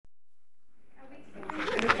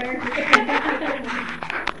Okay,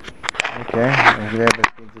 I'm glad that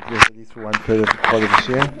means it was at least for one third of the part of the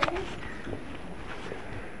share.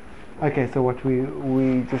 Okay, so what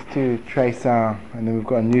we just to trace our, and then we've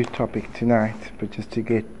got a new topic tonight, but just to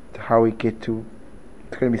get how we get to,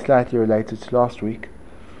 it's going to be slightly related to last week.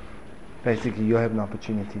 Basically, you'll have an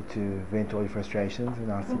opportunity to vent all your frustrations,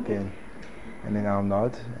 and I'll sit there and then I'll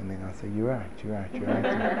nod, and then I'll say, you're right.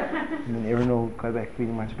 And then everyone will go back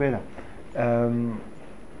feeling much better.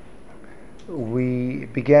 We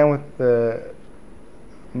began with the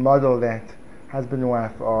model that husband and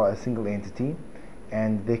wife are a single entity,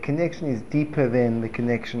 and their connection is deeper than the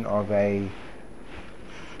connection of a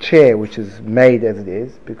chair, which is made as it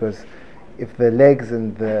is, because if the legs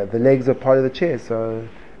and the legs are part of the chair, so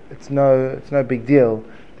it's no big deal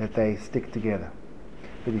that they stick together.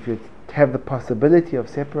 But if you have the possibility of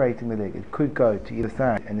separating the leg, it could go to either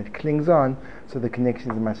side, and it clings on, so the connection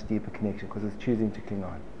is a much deeper connection because it's choosing to cling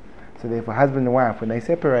on. So therefore, husband and wife, when they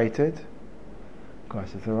separated,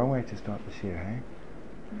 gosh, it's the wrong way to start this year, eh?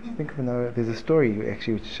 If you think of another, there's a story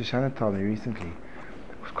actually which Shoshana told me recently.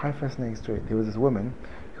 It was quite a fascinating story. There was this woman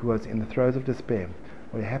who was in the throes of despair.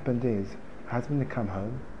 What happened is, husband had come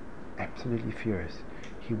home, absolutely furious.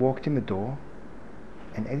 He walked in the door,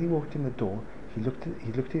 and as he walked in the door, he looked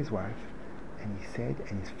at his wife, and he said,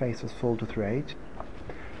 and his face was filled with rage.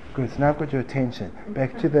 Good. So now I've got your attention.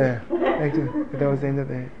 That was the end of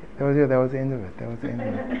it. That was the end of it.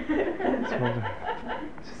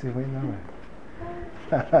 Just see wait now.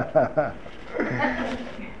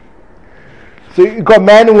 So you've got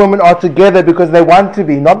man and woman are together because they want to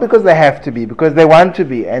be, not because they have to be, because they want to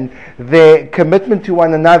be, and their commitment to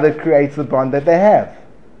one another creates the bond that they have.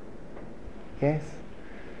 Yes?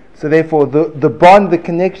 So therefore the bond, the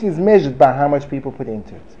connection is measured by how much people put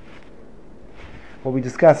into it. What we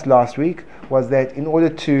discussed last week was that in order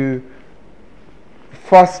to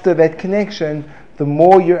foster that connection, the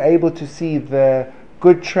more you're able to see the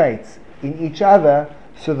good traits in each other,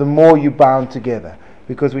 so the more you bound together.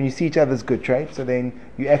 Because when you see each other's good traits, so then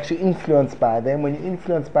you're actually influenced by them. When you're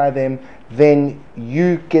influenced by them, then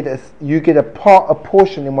you get a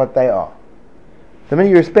portion in what they are. The minute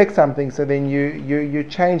you respect something, so then you're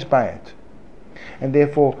changed by it. And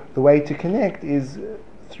therefore, the way to connect is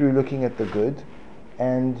through looking at the good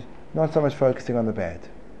and not so much focusing on the bad.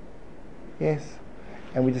 Yes?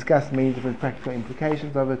 And we discussed many different practical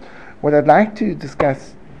implications of it. What I'd like to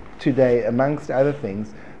discuss today, amongst other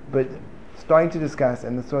things, but starting to discuss,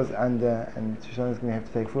 and this was under, and Shoshana is going to have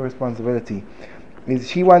to take full responsibility, is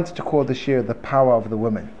she wanted to call this year the power of the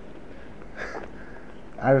woman.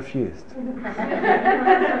 I refused.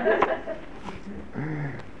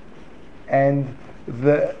 And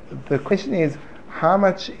the question is, how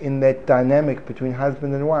much in that dynamic between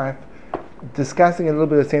husband and wife, discussing a little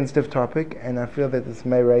bit of sensitive topic, and I feel that this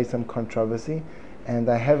may raise some controversy, and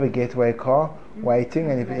I have a getaway car waiting,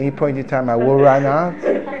 and if at any point in time I will run out.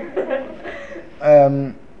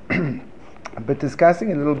 But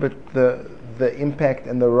discussing a little bit the impact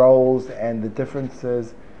and the roles and the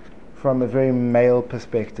differences from a very male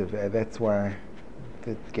perspective. That's why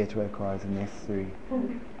the getaway car is necessary.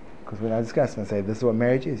 Because when I discuss and I say, this is what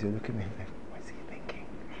marriage is, you look at me like, what's he thinking?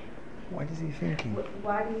 What is he thinking?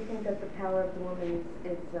 Why do you think that the power of the woman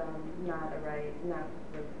is not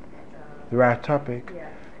the right topic? Yeah.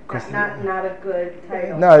 Not a good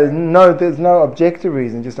title. No, there's no objective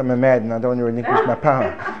reason. Just I'm a man and I don't want to relinquish my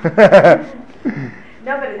power.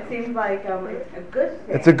 No, but it seems like it's a good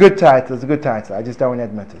thing. It's a good title. I just don't want to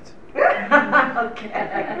admit it. Okay.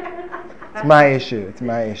 It's my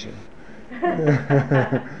issue.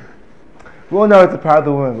 We all know it's the power of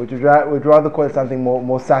the woman. We'd rather call it something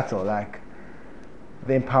more subtle, like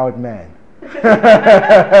the empowered man.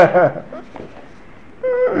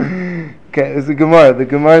 Okay, it's the Gemara. The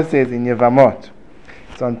Gemara says in Yevamot,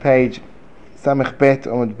 it's on page Samech Bet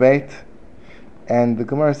Omud Bet, and the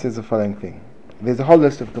Gemara says the following thing. There's a whole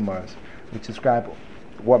list of Gemaras which describe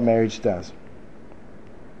what marriage does.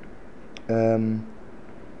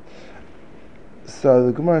 So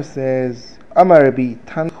the Gemara says, Amar Rabbi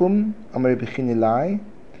Tanchum, Amar Rabbi Chinilai,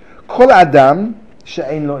 Kol Adam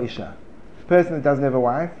she'ein lo isha. Person that doesn't have a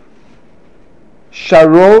wife,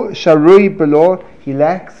 Sharui below, he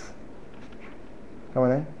lacks. Come on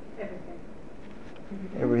then.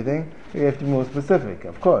 Everything. You have to be more specific,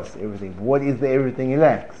 of course. Everything. What is the everything he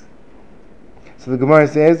lacks? So the Gemara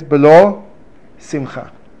says, below simcha.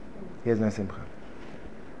 He has no simcha.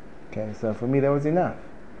 Okay, so for me that was enough.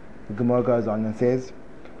 The Gemara goes on and says,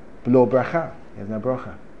 below bracha. He has no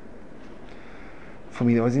bracha. For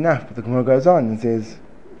me that was enough. But the Gemara goes on and says,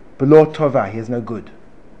 below tova. He has no good.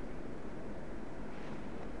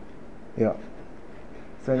 Yeah.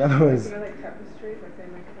 So in other words, Like tapestries, like they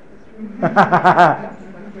make tapestries.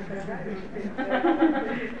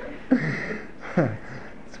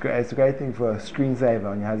 it's great. It's a great thing for a screensaver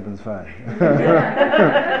on your husband's phone.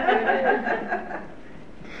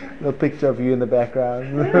 Little picture of you in the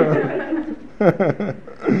background.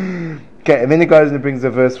 Okay, and then he goes and he brings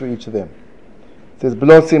a verse for each of them. It says,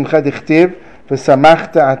 "B'lo simcha dichtiv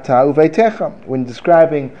v'samachta ata uveitecha." When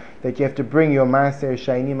describing that you have to bring your maaser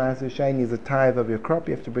sheni is a tithe of your crop.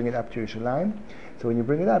 You have to bring it up to Yerushalayim. So when you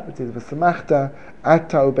bring it up, it says v'samachta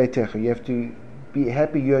ata uveitecha. You have to be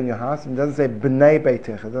happy you and your house. And it doesn't say b'nei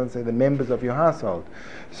beitecha. It doesn't say the members of your household.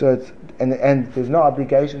 So it's and there's no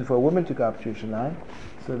obligation for a woman to go up to Yerushalayim.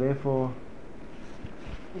 So therefore,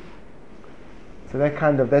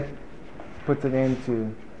 that puts an end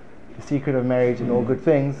to the secret of marriage and all good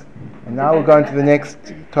things. And now we'll go on to the next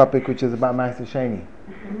topic, which is about Maaser Sheni.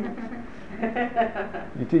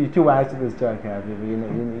 You're too wise to this joke, have you?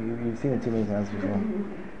 You've seen it too many times before.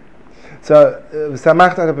 So,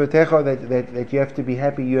 that you have to be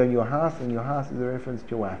happy you and your house is a reference to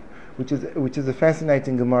your wife, which is a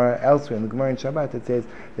fascinating Gemara elsewhere. In the Gemara in Shabbat, it says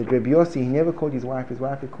that Rabbi Yossi, he never called his wife, he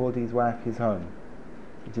called his wife his home,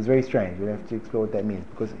 which is very strange. We'll have to explore what that means,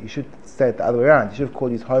 because you should say it the other way around. You should have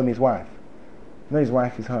called his home his wife, not his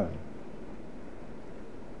wife his home.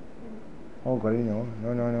 Oh God, no.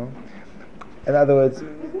 In other words,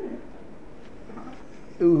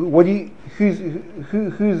 who's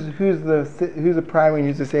the primary and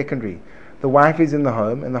who's the secondary? The wife is in the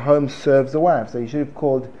home, and the home serves the wife. So he shouldn't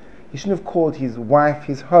have called his wife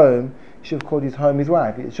his home. He should have called his home his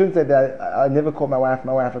wife. He shouldn't say that I never called my wife,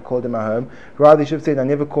 I called her my home. Rather, he should have said I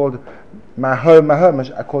never called my home,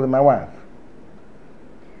 I called her my wife.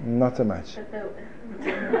 Not so much.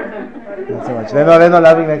 Not so much. They're not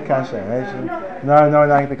loving that kasha. Right? No,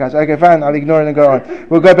 like the kasha. Okay, fine. I'll ignore it and go on.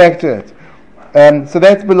 We'll go back to it. So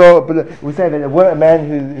that's below. We say that a man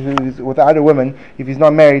who's without a woman, if he's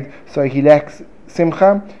not married, so he lacks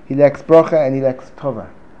simcha, he lacks bracha, and he lacks tova.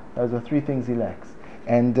 Those are three things he lacks.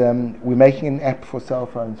 And we're making an app for cell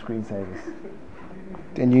phone screensavers.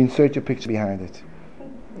 And you insert your picture behind it.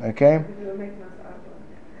 Okay?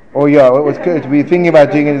 Or what was good? We're thinking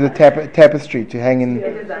about doing it as a tapestry to hang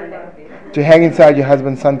inside your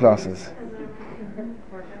husband's sunglasses.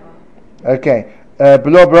 Okay.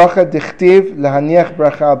 Below bracha dichtiv lahaniach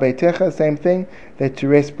bracha al beitecha. Same thing. That to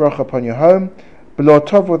rest bracha upon your home. Below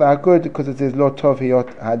tov without good, because it says lo tov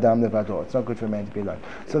hiyot hadam levado. It's not good for a man to be alone.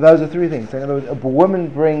 So those are three things. So in other words, a woman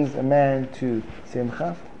brings a man to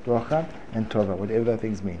simcha, bracha, and tova, whatever those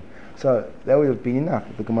things mean. So that would have been enough.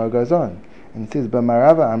 If the Gemara goes on, and it says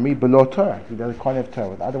b'marava amri below Torah. He can't have Torah.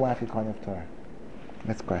 With other wife, he can't have Torah.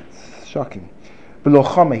 That's quite shocking. Below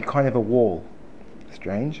chama, he can't have a wall.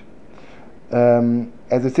 Strange.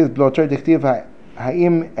 As it says below Torah dichtiv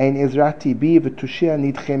ha'im ein ezrati bi v'tushia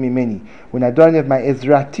nidche mimeni. When I don't have my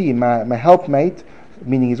ezrati, my helpmate,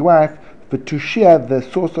 meaning his wife, v'tushia, the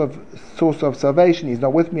source of salvation, is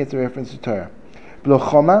not with me. It's a reference to Torah. Below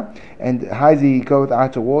choma, and how does he go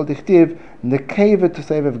without a wall? Dichtiv nekeva to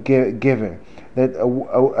save of giver, that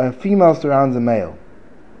a female surrounds a male.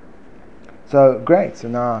 So great. So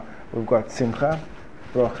now we've got simcha,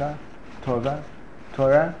 bracha, tova,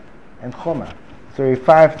 Torah, and choma. So we have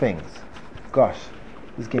 5 things. Gosh,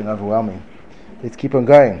 this is getting overwhelming. Let's keep on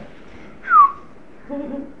going.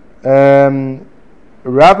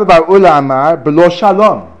 Rav Bar Ula Amar below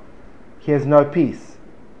shalom. He has no peace.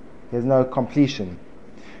 He has no completion.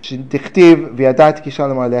 You should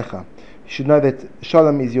know that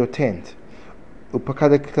shalom is your tent.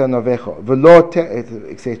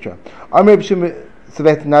 Etc. So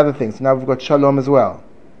that's another thing. So now we've got shalom as well.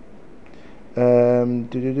 And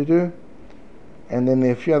then there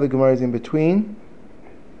are a few other Gemaras in between.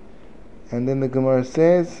 And then the Gemara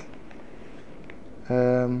says,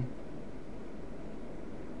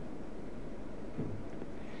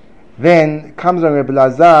 then comes on Rebbe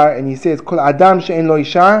Lazar and he says, Kol Adam she'en lo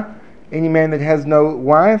isha, any man that has no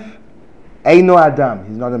wife, eino Adam,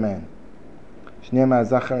 he's not a man. Shnei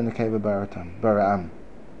zachar nekeva bara'am.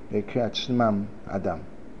 V'kriyat shemam Adam.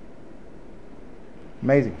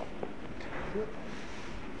 Amazing.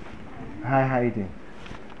 Hi, how you doing?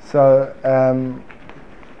 So,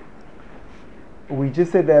 we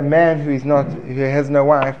just said that a man who has no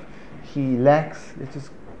wife, he lacks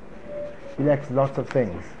lots of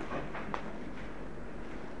things.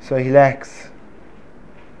 So he lacks.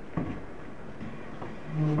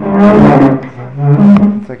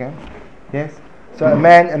 It's okay. Yes. So a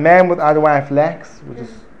man without a wife lacks, which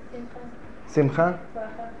is simcha,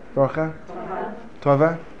 bracha,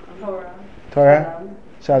 tova, Torah,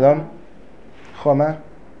 shalom, choma,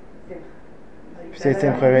 You said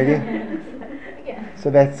simcha already? So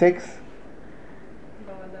that's 6?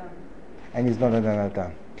 And he's not an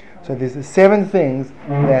adam. So there's the 7 things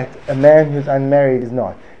that a man who's unmarried is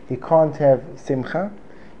not. He can't have simcha,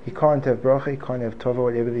 he can't have bracha, he can't have tova,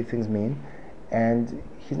 whatever these things mean, and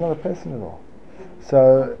he's not a person at all.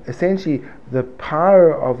 So essentially, the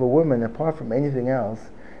power of a woman, apart from anything else,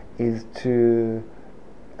 is to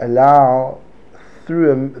allow,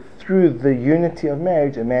 through the unity of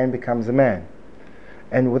marriage, a man becomes a man.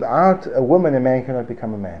 And without a woman, a man cannot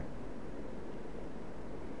become a man.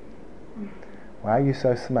 Why are you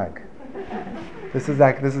so smug? This is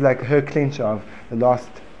like her clinch of the last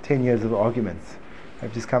 10 years of arguments.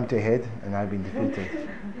 I've just come to a head and I've been defeated.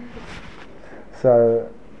 So,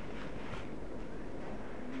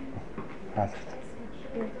 ask.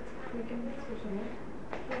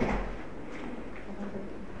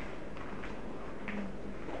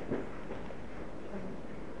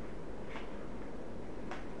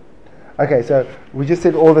 Okay, so we just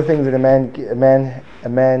said all the things that a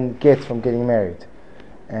man gets from getting married,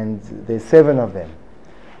 and there's 7 of them.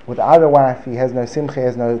 Without a wife, he has no simcha, he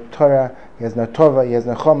has no Torah, he has no tova, he has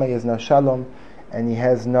no choma, he has no shalom, and he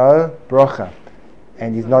has no bracha,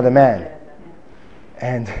 and he's not a man.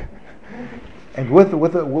 And with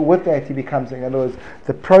that, he becomes. In other words,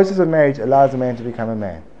 the process of marriage allows a man to become a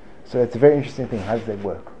man. So it's a very interesting thing. How does that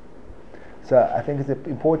work? So I think it's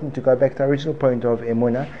important to go back to our original point of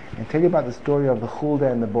Emunah and tell you about the story of the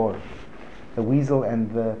Chulda and the Bor, the weasel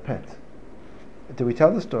and the pit. Did we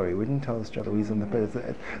tell the story? We didn't tell the story of the weasel and the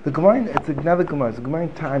pit. The Gemara, it's another Gemara. It's the Gemara in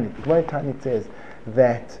Tanit. The Gemara in Tanit says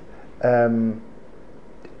that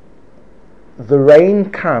the rain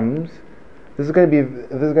comes. This is going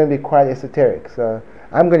to be quite esoteric. So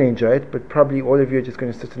I'm going to enjoy it, but probably all of you are just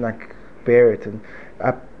going to sit and bear it. And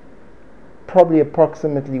probably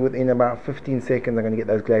approximately within about 15 seconds I'm going to get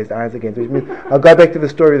those glazed eyes again, which means I'll go back to the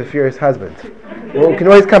story of the furious husband. We can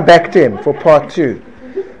always come back to him for part 2.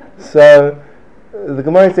 So the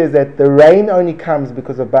Gemara says that the rain only comes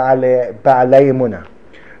because of Ba'alei Emunah.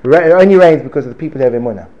 It only rains because of the people who have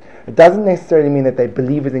Emunah. It doesn't necessarily mean that they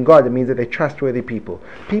believe in God. It means that they're trustworthy people.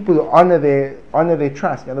 People who honor their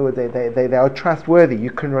trust. In other words, they are trustworthy.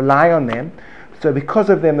 You can rely on them. So because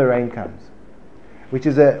of them, the rain comes. Which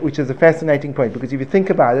is a fascinating point, because if you think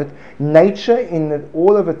about it, nature in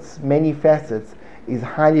all of its many facets is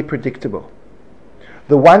highly predictable.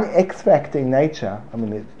 The one X factor in nature,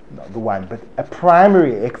 not the one, but a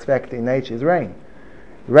primary X factor in nature is rain.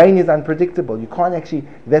 Rain is unpredictable. You can't actually.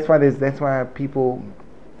 That's why people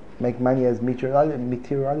make money as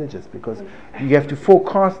meteorologists, because you have to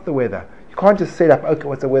forecast the weather. You can't just set up, okay,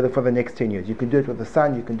 what's the weather for the next 10 years? You can do it with the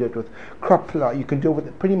sun, you can do it with crop plow, you can do it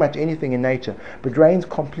with pretty much anything in nature. But rain's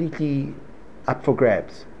completely up for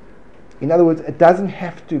grabs. In other words, it doesn't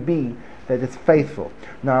have to be that it's faithful.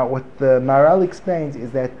 Now, what the Maharal explains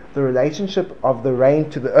is that the relationship of the rain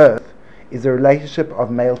to the earth is a relationship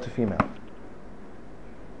of male to female.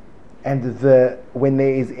 And when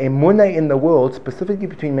there is emunah in the world, specifically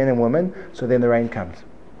between men and women, so then the rain comes.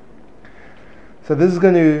 So this is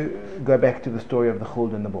going to go back to the story of the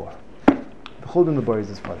Chulda and the Bor. The Chulda and the Bor is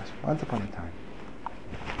as follows. Once upon a time,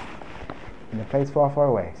 in a place far, far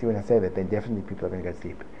away. See, when I say that, then definitely people are going to go to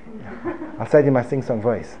sleep. I'll say it in my sing-song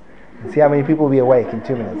voice. And see how many people will be awake in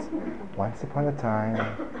 2 minutes. Once upon a time,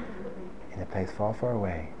 in a place far, far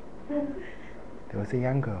away, there was a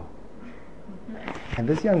young girl. And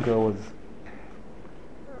this young girl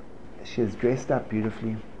she was dressed up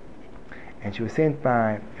beautifully, and she was sent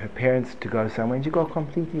by her parents to go somewhere, and she got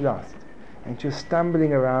completely lost. And she was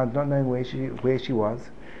stumbling around, not knowing where she was,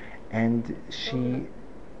 and she...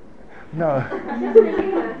 No.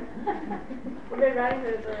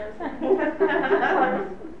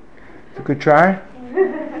 It's a good try.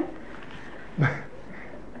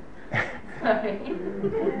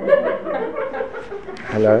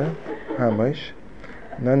 Hello? How much?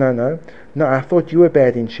 No. No, I thought you were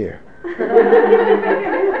bad in share.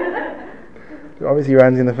 It obviously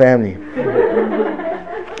runs in the family.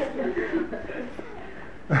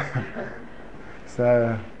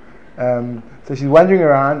 So she's wandering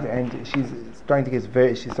around, and she starts to get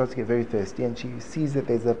very thirsty, and she sees that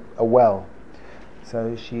there's a well.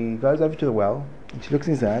 So she goes over to the well, and she looks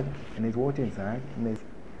inside, and there's water inside, and there's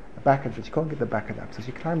a bucket, but she can't get the bucket up. So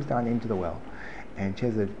she climbs down into the well, and she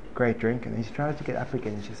has a great drink, and then she tries to get up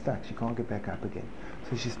again, and she's stuck. She can't get back up again.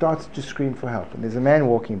 So she starts to scream for help, and there's a man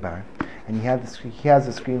walking by, and he hears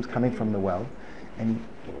the screams coming from the well, and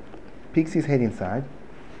he peeks his head inside,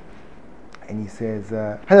 and he says,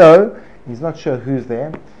 hello, and he's not sure who's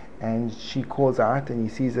there, and she calls out, and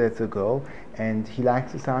he sees that it's a girl, and he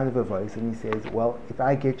likes the sound of her voice, and he says, well, if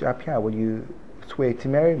I get you up here, will you swear to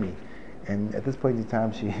marry me. And at this point in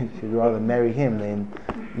time, she'd rather marry him than,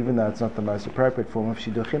 even though it's not the most appropriate form of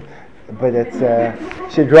shidduchim, but it's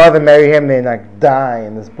she'd rather marry him than like die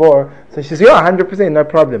in this bore. So she says, yeah, 100%, no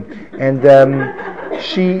problem. And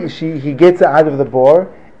he gets her out of the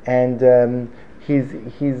bore, and he's a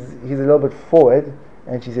little bit forward,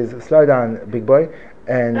 and she says, slow down, big boy.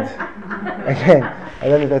 And again, I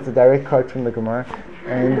don't know if that's a direct quote from the Gemara.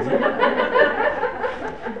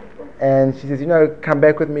 And she says, come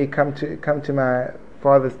back with me, come to my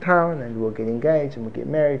father's town, and we'll get engaged and we'll get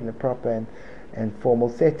married in a proper and formal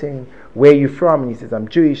setting. Where are you from? And he says, I'm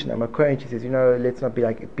Jewish and I'm a Kohen. She says, let's not be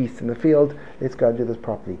like beasts in the field. Let's go and do this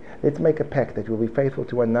properly. Let's make a pact that we'll be faithful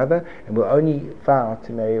to one another and we'll only vow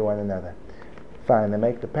to marry one another. Fine, they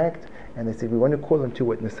make the pact, and they said, we want to call on 2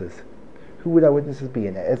 witnesses. Who would our witnesses be?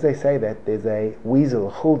 And as they say that, there's a weasel,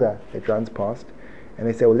 a chulda, that runs past, and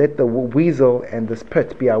they say, well, let the weasel and this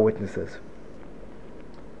pit be our witnesses.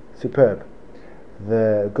 Superb.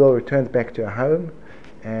 The girl returns back to her home,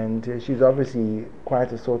 and she's obviously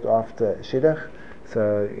quite a sought after shidduch.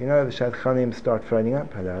 So, the shadchanim start phoning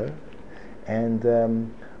up, hello. And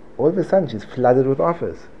all of a sudden she's flooded with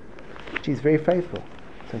offers. She's very faithful.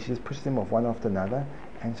 So she just pushes them off one after another,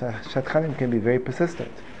 and shadchanim can be very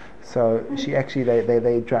persistent. So she actually,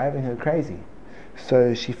 they're driving her crazy.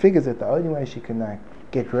 So she figures that the only way she can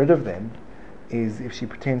get rid of them is if she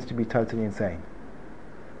pretends to be totally insane.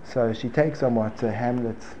 So she takes on what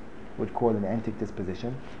Hamlet would call an antic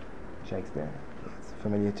disposition. Shakespeare, it's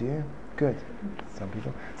familiar to you? Good. Some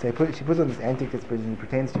people. So she puts on this antic disposition,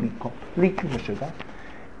 pretends to be completely meshuggah,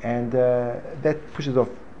 and that pushes off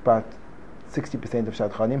about 60% of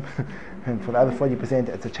shadchanim, and for the other 40%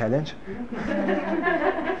 it's a challenge.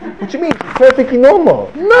 What you mean? It's perfectly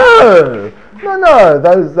normal. No,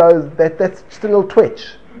 that's just a little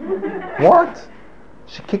twitch. What?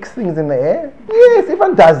 She kicks things in the air? Yes,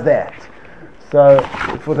 everyone does that. So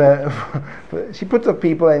she puts up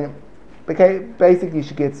people, and basically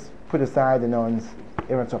she gets put aside, and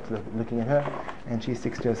everyone stops looking at her, and she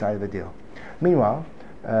sticks to her side of the deal. Meanwhile,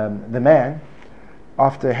 the man,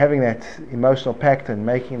 after having that emotional pact and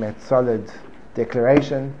making that solid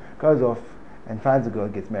declaration, goes off and finds a girl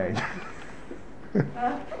and gets married.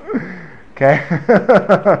 Okay?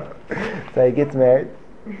 So he gets married.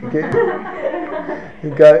 He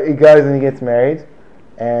goes and he gets married,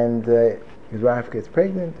 and his wife gets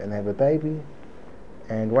pregnant and they have a baby,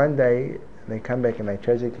 and one day they come back and they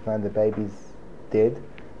tragically find the baby's dead.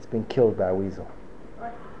 It's been killed by a weasel.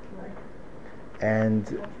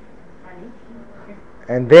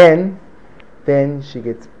 And then she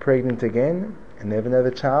gets pregnant again, and they have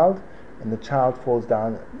another child, and the child falls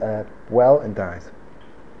down a well and dies.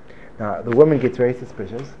 Now the woman gets very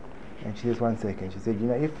suspicious, and she says, 1 second, she said,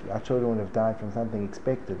 if our children would have died from something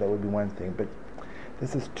expected, that would be one thing, but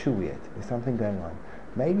this is too weird. There's something going on.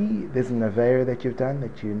 Maybe there's an avera that you've done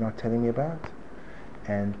that you're not telling me about.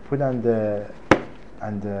 And put under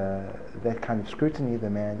that kind of scrutiny, the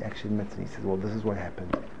man actually admits it. He says, well, this is what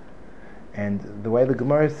happened. And the way the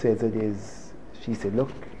Gemara says it is, she said, look,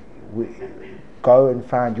 go and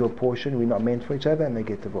find your portion, we're not meant for each other, and they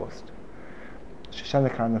get divorced. Shoshana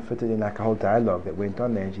kind of fitted in like a whole dialogue that went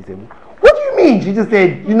on there, and she said, what do you mean? She just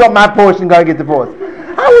said, you're not my portion, go and get divorced.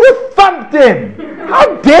 I would have thumped him!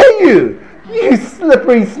 How dare you! You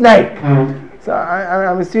slippery snake! So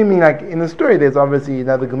I'm assuming, like in the story, there's obviously,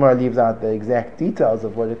 the Gemara leaves out the exact details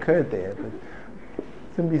of what occurred there, but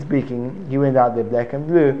simply speaking, he went out there black and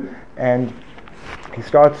blue, and he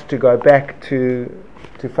starts to go back to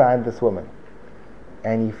find this woman,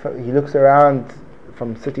 and he looks around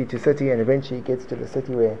from city to city, and eventually he gets to the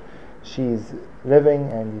city where she's living,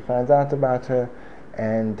 and he finds out about her,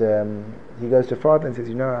 and he goes to her father and says,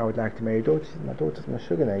 I would like to marry your daughter. She says, my daughter's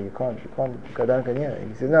Meshuggah, you can't go down here.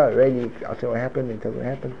 And he says, no, really, I'll tell you what happened. And he tells what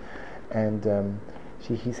happened, and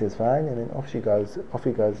he says fine, and then off he goes,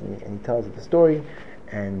 and he tells her the story,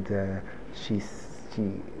 and she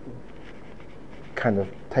kind of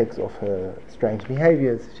takes off her strange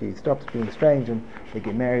behaviors. She stops being strange, and they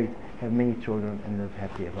get married, have many children, and live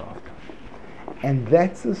happily ever after. And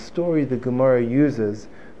that's the story the Gemara uses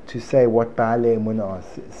to say what Baalei Emunah are,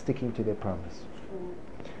 sticking to their promise.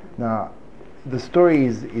 Now, the story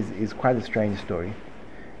is quite a strange story,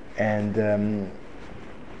 and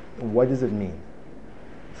what does it mean?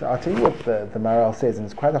 So I'll tell you what the Maharal says, and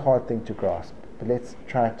it's quite a hard thing to grasp, but let's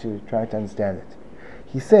try to understand it.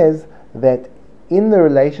 He says that in the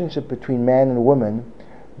relationship between man and woman,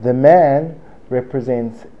 the man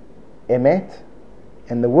represents emet,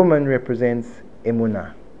 and the woman represents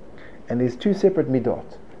emunah. And there's 2 separate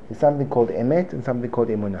midot. There's something called emet and something called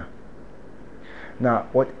emunah. Now,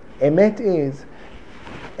 what emet is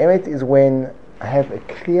Emet is when I have a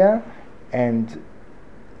clear and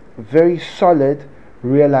very solid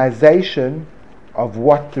realization of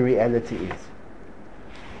what the reality is.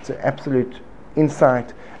 It's an absolute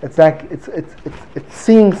insight. It's like it's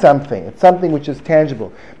seeing something. It's something which is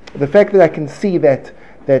tangible. The fact that I can see that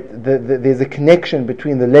there's a connection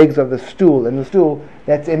between the legs of the stool and the stool,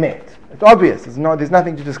 that's emet. It's obvious. There's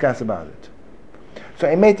nothing to discuss about it. So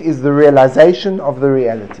emet is the realization of the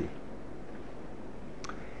reality.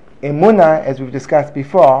 Emunah, as we've discussed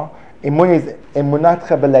before, emunah is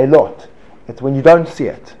emunatcha b'leilot. It's when you don't see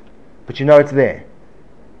it, but you know it's there.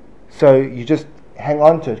 So you just hang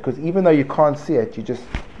on to it, because even though you can't see it, you're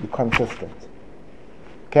consistent.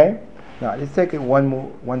 Okay? Now let's take it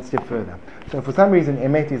one step further. So for some reason,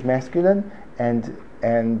 emet is masculine and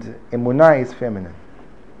emunah is feminine.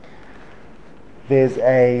 There's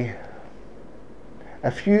a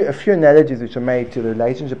few analogies which are made to the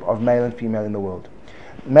relationship of male and female in the world.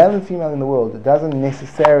 Male and female in the world doesn't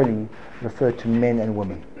necessarily refer to men and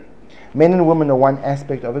women. Men and women are one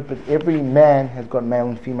aspect of it, but every man has got male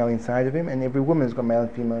and female inside of him, and every woman has got male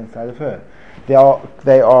and female inside of her. They are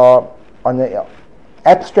on an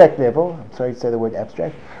abstract level. I'm sorry to say the word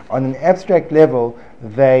abstract. On an abstract level,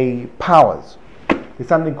 they powers. There's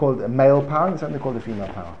something called a male power, and there's something called a female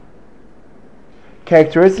power.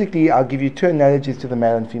 Characteristically, I'll give you two analogies to the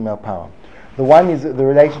male and female power. The one is the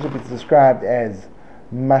relationship is described as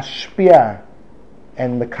mashpia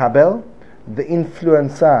and mekabel, the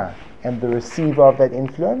influencer and the receiver of that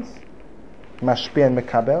influence. Mashpia and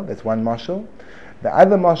mekabel, that's one mashal. The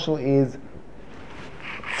other mashal is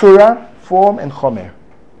tzura, form, and chomer,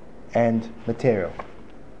 and material.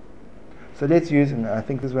 So let's use, and I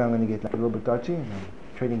think this is where I'm going to get a little bit dodgy, and I'm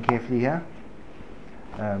treading carefully here.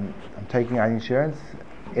 I'm taking out insurance.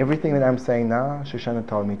 Everything that I'm saying now, Shoshana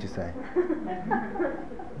told me to say.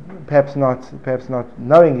 Perhaps not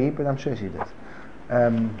knowingly, but I'm sure she does.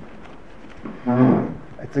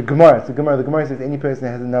 It's a Gemara. The Gemara says any person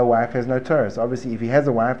that has no wife has no Torah. So obviously, if he has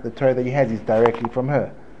a wife, the Torah that he has is directly from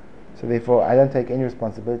her. So therefore, I don't take any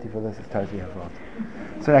responsibility for this. It's totally her fault.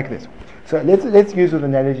 So like this. So let's use the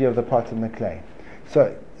analogy of the pot and the clay.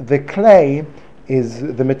 So the clay is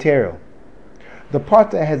the material. The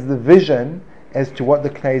potter has the vision as to what the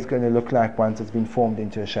clay is going to look like once it's been formed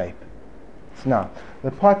into a shape. So now,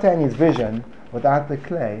 the potter and his vision without the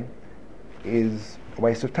clay is a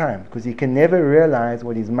waste of time, because he can never realize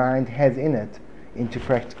what his mind has in it into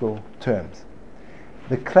practical terms.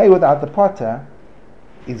 The clay without the potter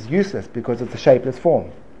is useless because it's a shapeless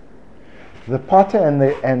form. The potter and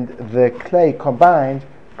the clay combined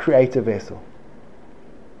create a vessel.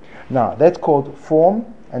 Now, that's called form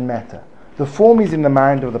and matter. The form is in the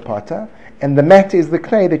mind of the potter, and the matter is the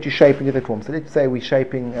clay that you shape into the form. So let's say we're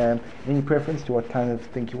shaping, any preference to what kind of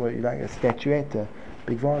thing you like? A statuette, a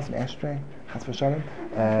big vase, an ashtray, chas v'shalom.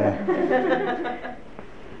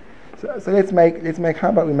 So let's make. How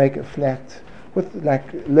about we make a flat with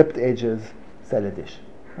like lipped edges salad dish?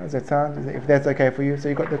 How does that sound? If that's okay for you, so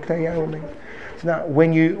you got the clay. So now,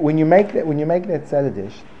 when you make that salad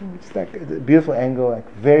dish, it's like a beautiful angle, like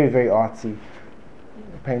very very artsy.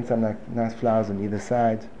 Paint some like nice flowers on either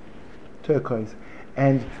side, turquoise,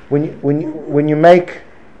 and when you make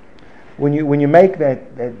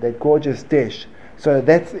that gorgeous dish, so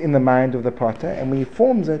that's in the mind of the potter, and when he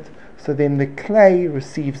forms it, so then the clay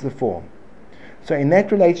receives the form. So in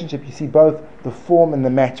that relationship, you see both the form and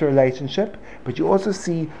the matter relationship, but you also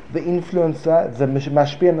see the influencer, the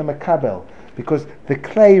mashpia and the makabel, because the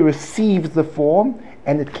clay receives the form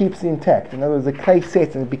and it keeps it intact. In other words, the clay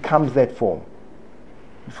sets and it becomes that form.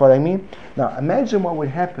 You follow me? Now imagine what would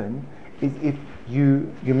happen is if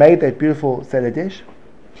you made that beautiful salad dish,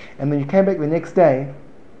 and then you came back the next day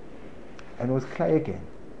and it was clay again.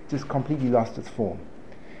 It just completely lost its form.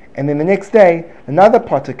 And then the next day another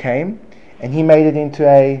potter came and he made it into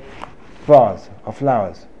a vase of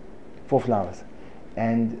flowers, 4 flowers.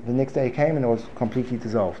 And the next day he came and it was completely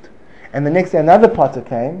dissolved. And the next day another potter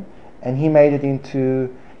came and he made it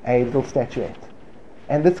into a little statuette.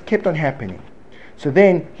 And this kept on happening. So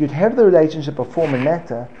then you'd have the relationship of form and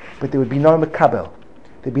matter, but there would be no makabel.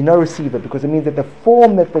 There'd be no receiver, because it means that the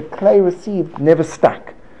form that the clay received never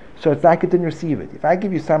stuck. So it's like it didn't receive it. If I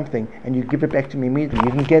give you something and you give it back to me immediately,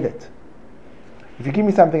 you didn't get it. If you give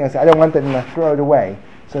me something and I say, I don't want that, and I throw it away,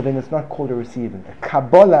 so then it's not called a receiving.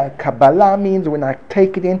 Kabbalah means when I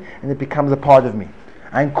take it in and it becomes a part of me.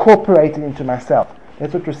 I incorporate it into myself.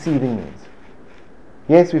 That's what receiving means.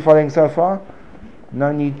 Yes, we're following so far? No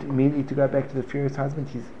need immediately to go back to the furious husband.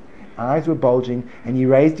 His eyes were bulging and he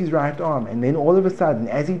raised his right arm, and then all of a sudden,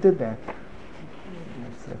 as he did that,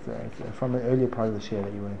 it's from an earlier part of the share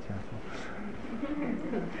that you weren't here for.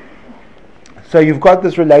 So you've got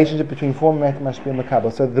this relationship between form, matter, mashpia, and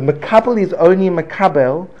makabel. So the makabel is only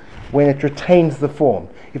makabel when it retains the form.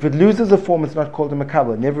 If it loses the form, it's not called a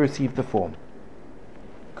makabel. It never received the form.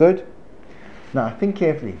 Good? Now think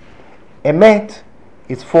carefully. Emet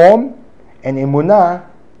is form, and emunah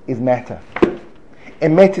is matter.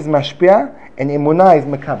 Emet is mashpia, and emunah is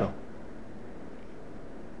makabel.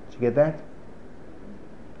 Did you get that?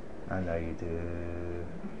 I know you do.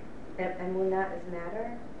 Emunah is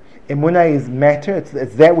matter? Emunah is matter.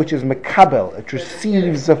 It's that which is makabel. It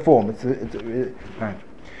receives the form. Right.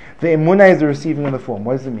 The emunah is the receiving of the form.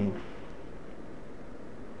 What does it mean?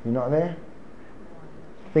 You're not there?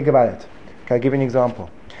 Think about it. Okay, I'll give you an example.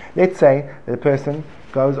 Let's say that a person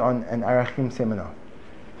goes on an Arachim seminar.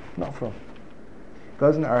 Not from.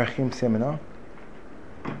 Goes on an Arachim seminar.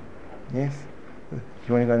 Yes?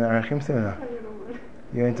 You want to go on an Arachim seminar?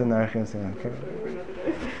 You're into an Arachim seminar. Okay.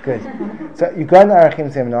 Good. So you go on an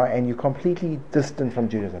Arachim seminar and you're completely distant from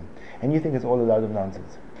Judaism. And you think it's all a load of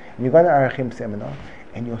nonsense. And you go on an Arachim seminar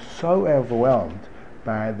and you're so overwhelmed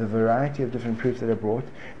by the variety of different proofs that are brought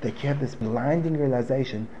that you have this blinding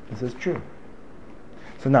realization this is true.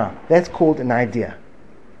 So now, that's called an idea.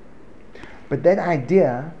 But that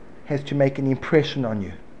idea has to make an impression on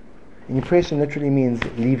you. An impression literally means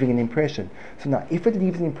leaving an impression. So now, if it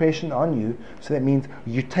leaves an impression on you, so that means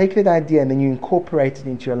you take that idea and then you incorporate it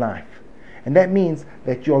into your life. And that means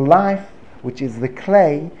that your life, which is the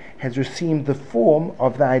clay, has received the form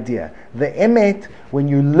of the idea. The emet, when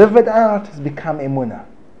you live it out, has become emunah.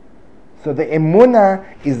 So the emunah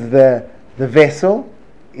is the vessel,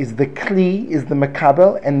 is the kli, is the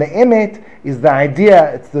makabel, and the emet is the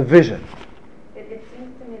idea, it's the vision. It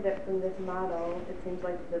seems to me that from this model, it seems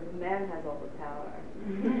like the man has all the power.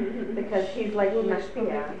 Because he's like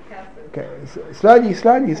mashpia. Okay, slowly.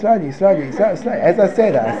 As I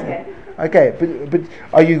said. Okay, but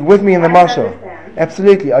are you with me in the marshal?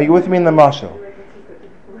 Absolutely. Are you with me in the marshal?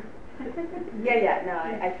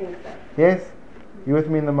 I think so. Yes? You with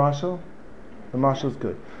me in the marshal? The marshal's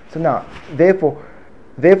good. So now, therefore,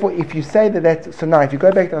 if you say so now, if you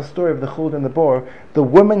go back to our story of the Chuld and the Bor, the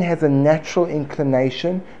woman has a natural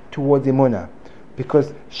inclination towards emunah,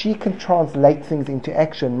 because she can translate things into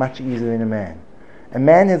action much easier than a man. A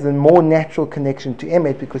man has a more natural connection to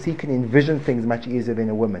emet because he can envision things much easier than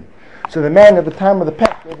a woman. So the man at the time of the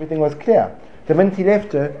pact, everything was clear. The minute he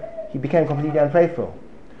left her, he became completely unfaithful.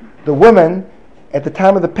 The woman, at the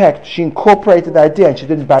time of the pact, she incorporated the idea and she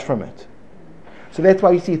didn't budge from it. So that's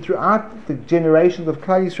why you see throughout the generations of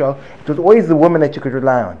Klal Yisrael, it was always the woman that you could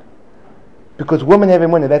rely on. Because women have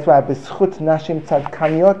emunah. That's why b'schut nashim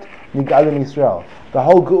tzadkaniot nigalim Yisrael. The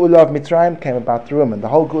whole Geula of Mitzrayim came about through women. The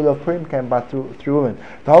whole Geula of Purim came about through women.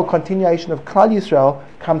 The whole continuation of Klal Yisrael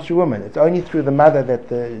comes through women. It's only through the mother that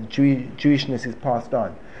the Jewishness is passed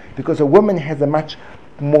on. Because a woman has a much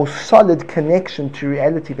more solid connection to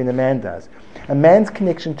reality than a man does. A man's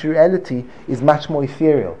connection to reality is much more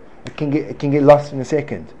ethereal. It can get lost in a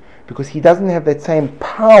second. Because he doesn't have that same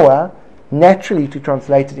power naturally to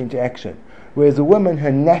translate it into action. Whereas a woman,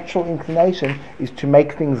 her natural inclination is to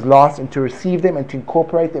make things last and to receive them and to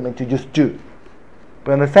incorporate them and to just do.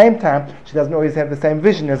 But at the same time, she doesn't always have the same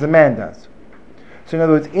vision as a man does. So in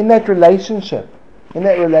other words, in that relationship,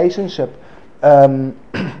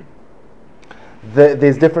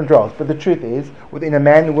 there's different roles. But the truth is, within a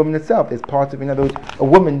man and woman itself, there's parts of, in other words, a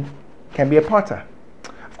woman can be a potter.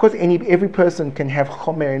 Of course, every person can have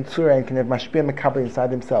chomer and tzura and can have mashpia and makabel inside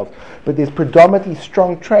themselves, but there's predominantly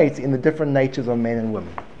strong traits in the different natures of men and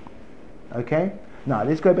women. Okay? Now,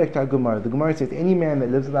 let's go back to our Gemara. The Gemara says, any man that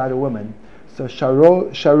lives without a woman, so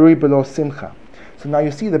sharui below simcha. So now you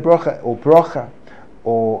see the brocha or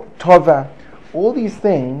tova, all these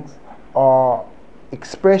things are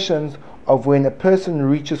expressions of when a person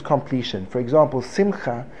reaches completion. For example,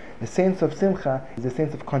 simcha, the sense of simcha is a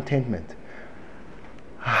sense of contentment.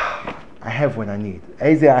 I have what I need.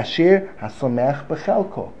 Eze ashir hasomech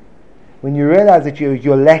b'chelko. When you realize that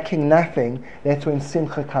you're lacking nothing, that's when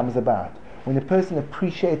simcha comes about. When a person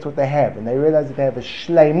appreciates what they have and they realize that they have a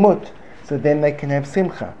shleimut, so then they can have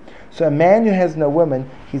simcha. So a man who has no woman,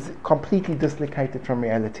 he's completely dislocated from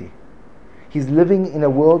reality. He's living in a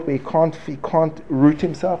world where he can't root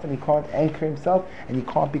himself and he can't anchor himself and he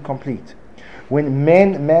can't be complete. When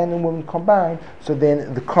man and woman combine, so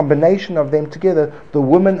then the combination of them together, the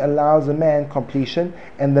woman allows a man completion,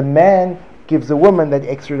 and the man gives the woman that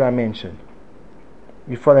extra dimension.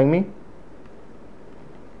 You following me?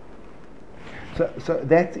 So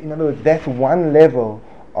that's, in other words, that's one level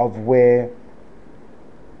of where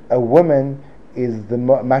a woman is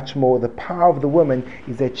much more. The power of the woman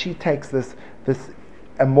is that she takes this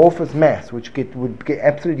amorphous mass which would get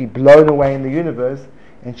absolutely blown away in the universe,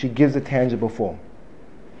 and she gives a tangible form.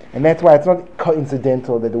 And that's why it's not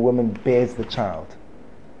coincidental that a woman bears the child.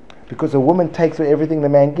 Because a woman takes everything the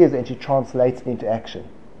man gives and she translates it into action.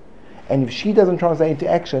 And if she doesn't translate into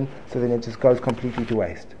action, so then it just goes completely to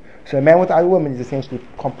waste. So a man without a woman is essentially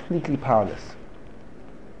completely powerless.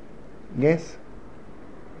 Yes?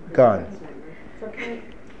 Go on. So can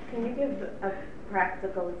you give a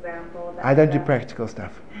practical example? I don't do practical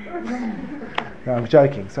stuff. No, I'm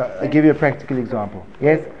joking. So I'll give you a practical example.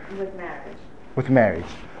 Yes? With marriage. With marriage.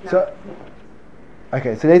 No. So,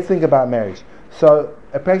 okay, so let's think about marriage. So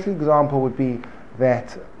a practical example would be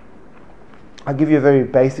that I'll give you a very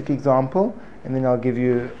basic example, and then I'll give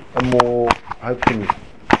you a more, hopefully,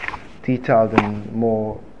 detailed and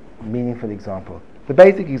more meaningful example. The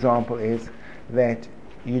basic example is that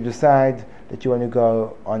you decide that you want to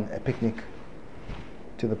go on a picnic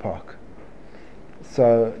to the park.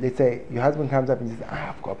 So let's say your husband comes up and says,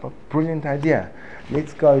 I've got a brilliant idea.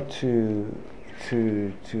 Let's go to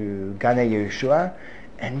Gane Yehoshua,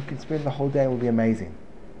 and you can spend the whole day, it will be amazing.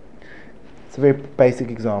 It's a very basic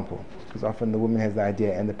example, because often the woman has the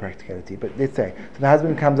idea and the practicality. But let's say, so the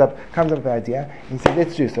husband comes up with the idea, and he says,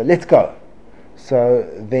 let's do so, let's go. So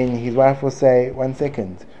then his wife will say, 1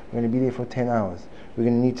 second, we're going to be there for 10 hours. We're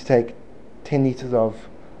going to need to take 10 liters of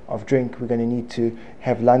drink. We're going to need to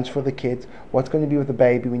have lunch for the kids. What's going to be with the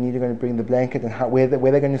baby? We're going to bring the blanket and where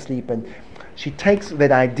they're going to sleep. And she takes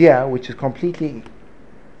that idea, which is completely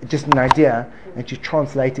just an idea, and she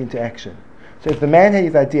translates it into action. So if the man had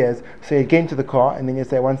his ideas, so you get into the car, and then you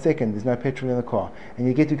say, 1 second, there's no petrol in the car. And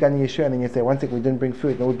you get to Gane Yehoshua, and then you say, 1 second, we didn't bring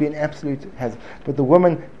food. And it would be an absolute hazard. But the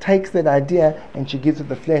woman takes that idea, and she gives it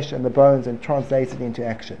the flesh and the bones, and translates it into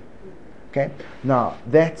action. Okay? Now,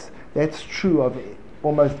 that's true of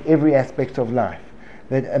almost every aspect of life.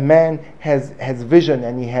 That a man has vision,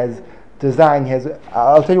 and he has design.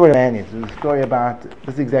 I'll tell you what a man is. There's a story about,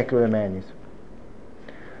 this is exactly what a man is.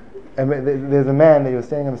 There's a man that was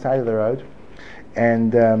standing on the side of the road,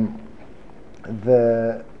 and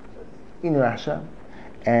in Russia,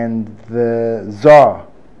 and the Tsar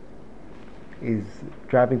is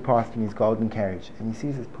driving past in his golden carriage, and he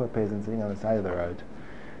sees this poor peasant sitting on the side of the road,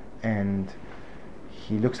 and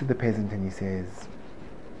he looks at the peasant and he says,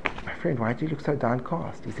 my friend, why do you look so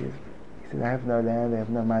downcast? He says, I have no land, I have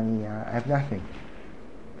no money, I have nothing.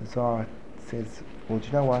 The Tsar says, well, do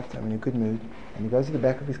you know what, I'm in a good mood. And he goes to the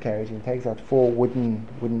back of his carriage and takes out 4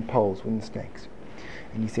 wooden poles, wooden stakes.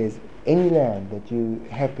 And he says, any land that you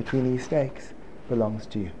have between these stakes belongs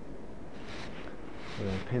to you. So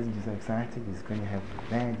the peasant is so excited, he's going to have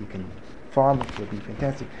land, he can farm, it will be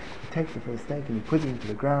fantastic. He takes the first stake and he puts it into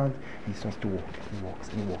the ground, and he starts to walk, and he walks,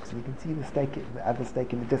 and he walks. And you can see the other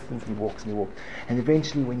stake in the distance, and he walks, and he walks. And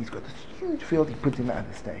eventually, when he's got this huge field, he puts in the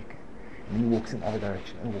other stake. And then he walks in the other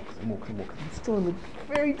direction, and walks, and walks, and walks. And still in the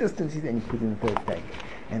very distance, and he puts in the third stake.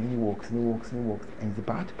 And then he walks, and he walks, and he walks. And he's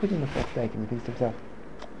about to put in the fourth stake, and he thinks to himself,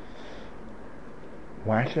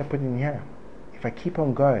 why should I put it in here? If I keep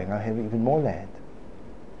on going, I'll have even more land.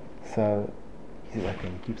 So he says, okay,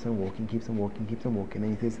 he keeps on walking, keeps on walking, keeps on walking.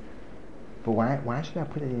 And then he says, but why should I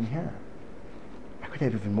put it in here? I could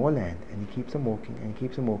have even more land. And he keeps on walking, and he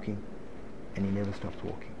keeps on walking, and he never stops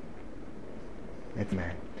walking. That's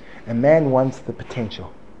man. A man wants the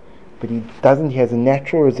potential, but he has a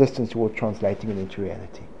natural resistance towards translating it into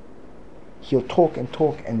reality. He'll talk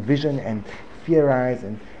and vision and theorize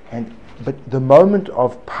but the moment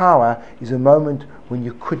of power is a moment when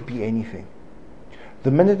you could be anything.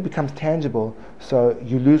 The minute it becomes tangible, so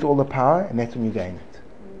you lose all the power, and that's when you gain it.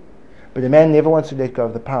 But a man never wants to let go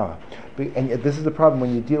of the power. And this is the problem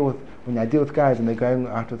when I deal with guys and they're going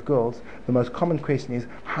out with girls. The most common question is,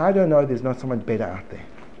 how do I know there's not someone better out there?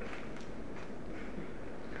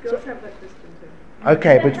 Girls have that question too.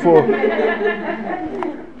 Okay, but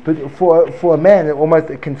for a man,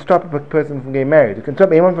 it can stop a person from getting married. It can stop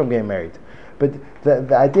anyone from getting married. But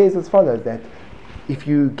the idea is as follows: that if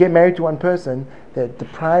you get married to one person, that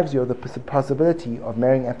deprives you of the possibility of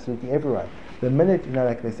marrying absolutely everyone. The minute,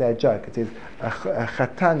 like they say a joke, it says a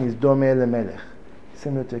chatan is domeh lemelech,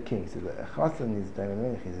 similar to a king. He says a chatan is domeh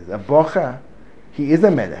lemelech. He says a bocha, he is a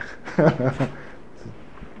melech.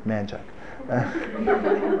 Man joke.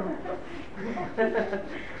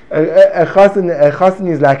 A chassan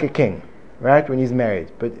is like a king, right, when he's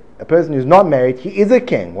married. But a person who's not married, he is a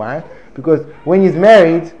king. Why? Because when he's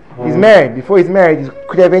married, he's married. Before he's married, he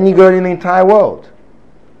could have any girl in the entire world.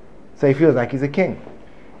 So he feels like he's a king.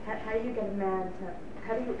 How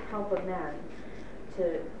do you help a man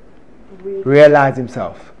to realize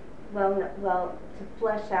himself? Well,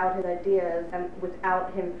 flesh out his ideas and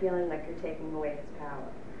without him feeling like you're taking away his power.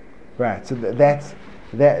 Right. So that's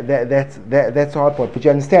the hard part. But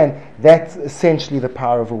you understand, that's essentially the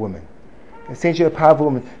power of a woman. Essentially, the power of a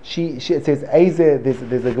woman. It says, Ezer,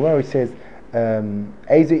 there's a Gemara which says,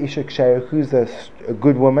 Ezer Isha Ksheya, who's a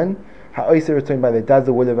good woman, Ha'oser returned by that does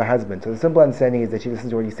the will of her husband. So the simple understanding is that she listens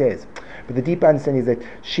to what he says. But the deeper understanding is that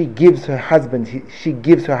she gives her husband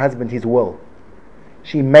his will.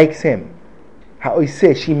 She makes him.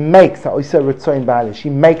 Ha'oser, she makes Ha'oser Retzoin Ba'ale. She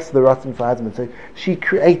makes the Ratzon for her husband. So she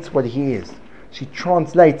creates what he is. She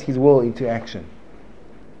translates his will into action.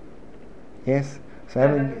 Yes? So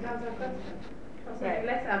That's a question. Right.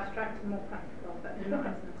 Less abstract and more practical, but you're not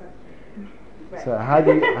answering the question. Right. So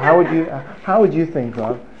how would you think,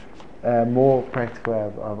 Rob, more practical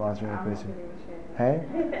of answering the question? Hey?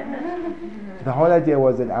 The whole idea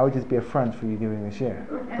was that I would just be a front for you giving a share.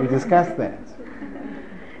 We discussed that.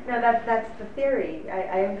 No, that's the theory.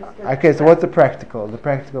 I understood. Okay, so what's the practical? The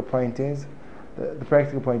practical point is,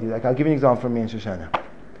 like, I'll give you an example from me and Shoshana.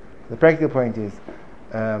 The practical point is,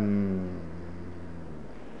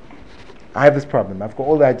 I have this problem. I've got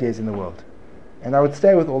all the ideas in the world. And I would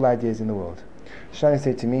stay with all the ideas in the world. Shoshana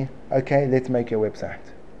said to me, okay, let's make a website.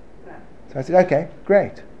 So I said, okay,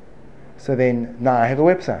 great. So then, now I have a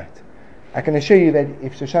website. I can assure you that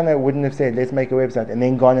if Shoshana wouldn't have said, let's make a website, and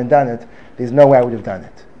then gone and done it, there's no way I would have done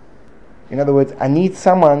it. In other words, I need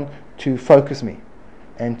someone to focus me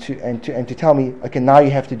and to tell me, okay, now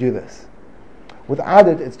you have to do this. Without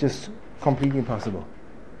it, it's just completely impossible.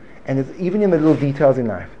 And it's even in the little details in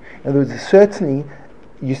life. In other words, certainly,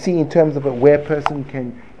 you see in terms of where a person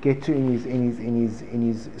can get to in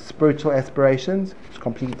his spiritual aspirations, it's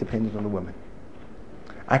completely dependent on the woman.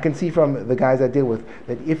 I can see from the guys I deal with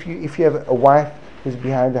that if you have a wife who's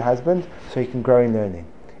behind her husband, so he can grow in learning.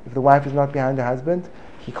 If the wife is not behind her husband,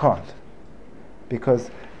 he can't,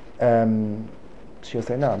 because she'll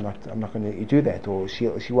say, no, I'm not going to let you do that, or she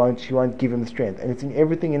won't give him the strength. And it's in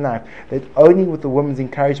everything in life that only with the woman's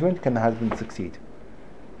encouragement can the husband succeed.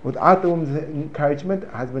 Without the woman's encouragement,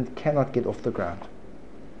 a husband cannot get off the ground.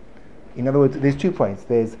 In other words, there's 2 points.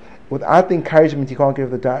 There's without the encouragement, he can't get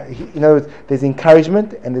off the ground. In other words, there's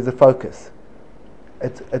encouragement and there's a focus.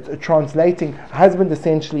 It's a translating. A husband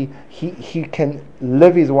essentially, he can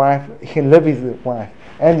live his wife. He can live his wife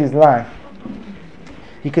and his life.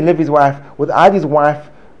 He can live his wife without his wife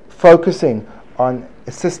focusing on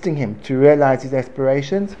assisting him to realize his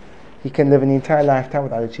aspirations. He can live an entire lifetime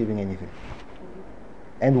without achieving anything.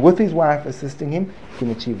 And with his wife assisting him, he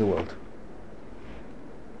can achieve the world.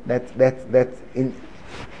 That's in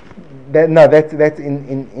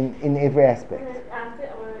every aspect. After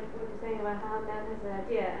what you're saying about how a man has an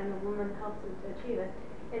idea and the woman helps him to achieve it,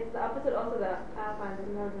 it's the opposite also that I find.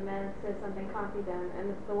 Sometimes the man says something can't be done,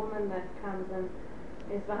 and it's the woman that comes and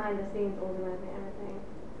is behind the scenes organizing everything.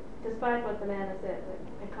 Despite what the man has said, like,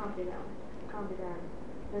 it can't be done. It can't be done.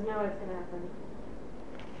 There's no way it's going to happen.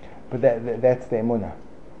 But that's the emunah.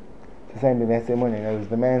 It's the same thing, that's the emunah. In other words,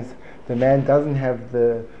 the man doesn't have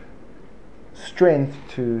the strength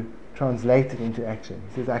to translate it into action.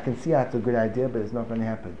 He says, I can see how it's a good idea, but it's not going to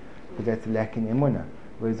happen. Because that's lacking emunah.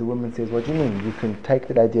 Whereas the woman says, what do you mean? You can take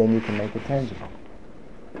that idea and you can make it tangible.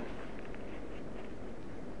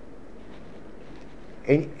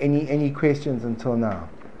 Any questions until now?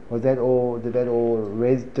 Was that all? Did that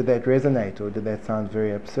resonate, or did that sound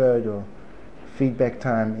very absurd, or feedback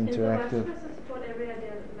time interactive? Is the wife supposed to support every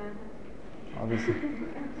idea that the man has? Obviously.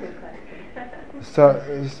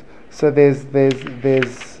 So there's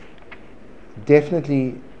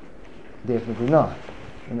definitely not.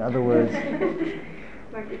 In other words,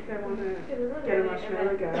 Like if they want to get a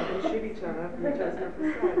marshmallow gun and shoot each other from each other's side,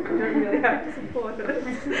 you don't really have to support it.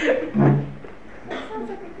 That sounds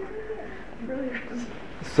like a good idea. Brilliant.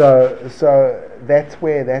 So that's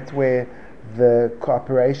where the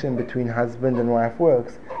cooperation between husband and wife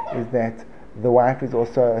works, is that the wife is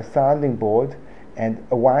also a sounding board, and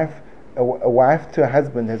a wife to a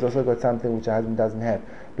husband has also got something which a husband doesn't have.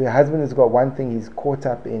 But a husband has got one thing, he's caught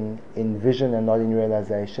up in vision and not in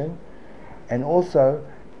realization. And also,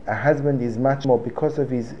 a husband is much more, because of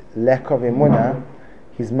his lack of emunah,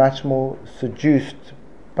 he's much more seduced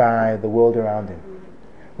by the world around him,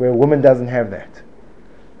 where a woman doesn't have that.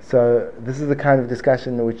 So this is the kind of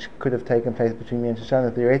discussion which could have taken place between me and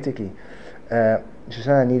Shoshana theoretically.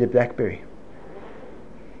 Shoshana, I need a BlackBerry.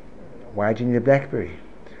 Why do you need a BlackBerry?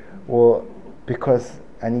 Well, because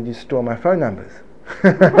I need to store my phone numbers.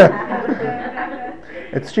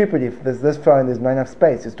 It's stupid. If there's this phone, there's not enough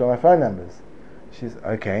space to store my phone numbers. She's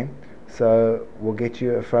okay, so we'll get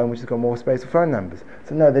you a phone which has got more space for phone numbers.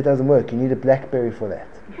 So no, that doesn't work. You need a BlackBerry for that.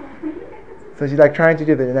 So she's like trying to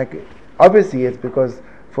do that. And like, obviously it's because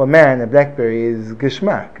for a man, a BlackBerry is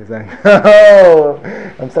geschmack. It's like, oh,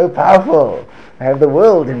 I'm so powerful. I have the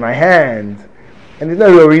world in my hands. And there's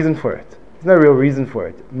no real reason for it. There's no real reason for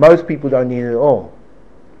it. Most people don't need it at all.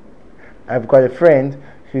 I've got a friend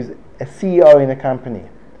who's a CEO in a company,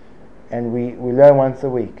 and we learn once a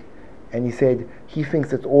week. And he said he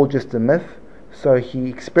thinks it's all just a myth, so he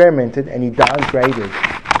experimented and he downgraded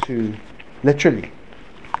to, literally,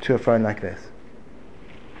 to a phone like this.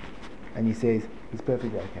 And he says he's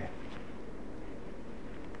perfectly okay.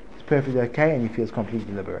 He's perfectly okay, and he feels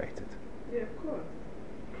completely liberated. Yeah, of course.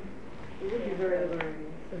 It would be very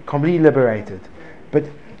liberating. Completely liberated. But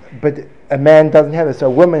a man doesn't have this. So a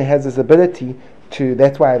woman has this ability to.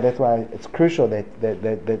 That's why it's crucial that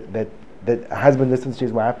a husband listens to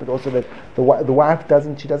his wife, but also that the wife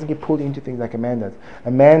doesn't. She doesn't get pulled into things like a man does.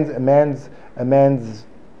 A man's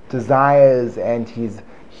desires and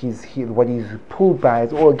what he's pulled by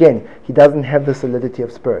is all, again, he doesn't have the solidity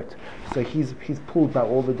of spirit. So he's pulled by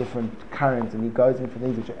all the different currents, and he goes in for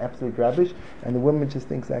things which are absolute rubbish, and the woman just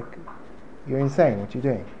thinks like, you're insane, what you're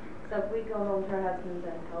doing. So if we go home to our husbands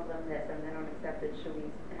and tell them this and they don't accept it, should we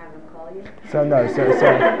have them call you? So no, so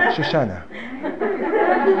Shoshana.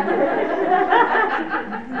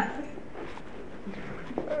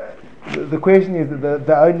 The question is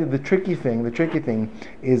the tricky thing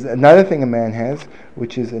is another thing a man has,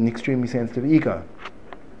 which is an extremely sensitive ego,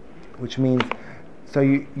 which means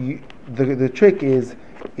the trick is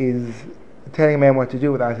telling a man what to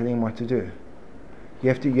do without telling him what to do. You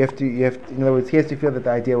have to, in other words, he has to feel that the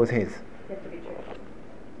idea was his. You have to be true.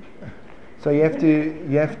 So you have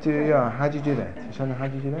to, how do you do that? Shoshana, how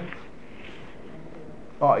do you do that?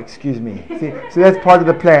 Oh, excuse me. See, so that's part of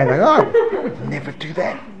the plan. Like, I would never do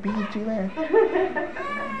that. Be do that.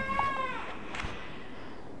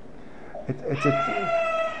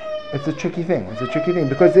 It's a tricky thing. It's a tricky thing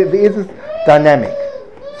because there is this dynamic.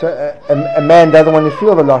 So a man doesn't want to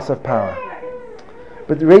feel the loss of power,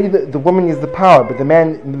 but really the woman is the power. But the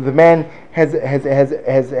man has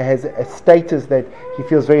a status that he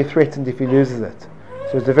feels very threatened if he loses it.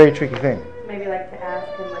 So it's a very tricky thing. Maybe like to ask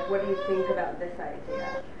him, like, what do you think about this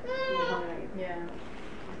idea? Yeah.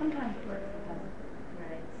 Sometimes it works.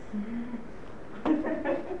 Right.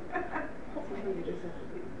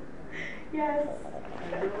 Yes.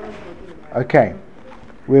 Okay,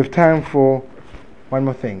 we have time for one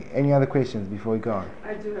more thing. Any other questions before we go on?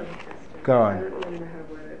 I do have a question. Go on. I don't really know how to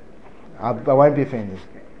word it. I won't be offended.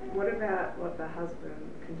 Okay. What about what the husband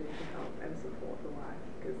can do to help and support the wife?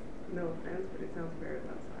 Because, no offense, but it sounds very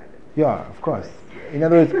one-sided. Yeah, of course. In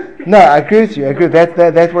other words, no, I agree with you. I agree.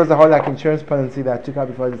 That was the whole like insurance policy that I took out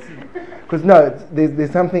before. Because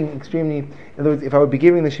there's something extremely. In other words, if I would be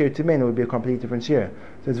giving the share to men, it would be a completely different share.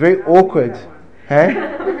 So it's very awkward. Huh?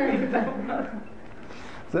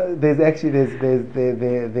 So there's a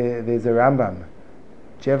Rambam.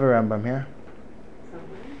 Do you have a Rambam here?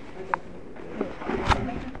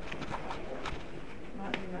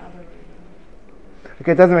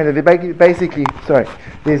 Okay, it doesn't matter. Basically, sorry.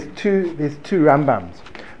 There's two Rambams.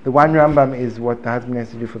 The one Rambam is what the husband has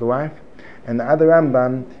to do for the wife, and the other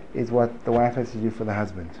Rambam is what the wife has to do for the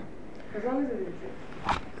husband. As long as it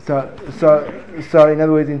exists. So in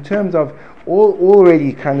other words, in terms of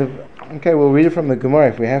already kind of, okay, we'll read it from the Gemara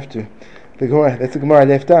if we have to. The Gemara, that's the Gemara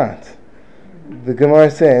left out. The Gemara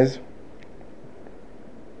says,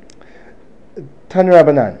 Tanu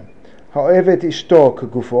Rabbanan, however it ishto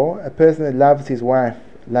kegufo, a person that loves his wife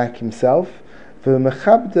like himself,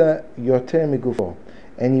 v'mechabda yoter megufo,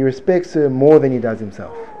 and he respects her more than he does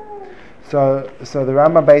himself. So the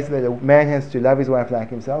Rambam basically, a man has to love his wife like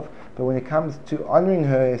himself, but when it comes to honoring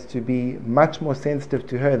her, is to be much more sensitive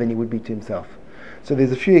to her than he would be to himself. So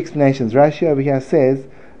there's a few explanations. Rashi over here says,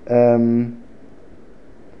 that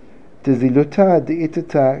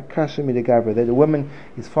a woman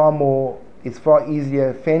is far easier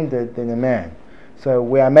offended than a man. So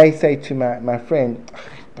where I may say to my friend,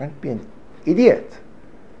 don't be an idiot.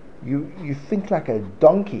 You think like a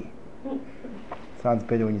donkey. Sounds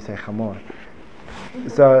better when you say chamor.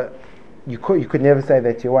 So you could never say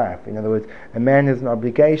that to your wife. In other words, a man has an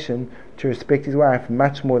obligation to respect his wife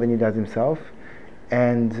much more than he does himself.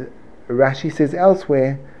 And Rashi says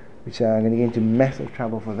elsewhere, which I'm going to get into massive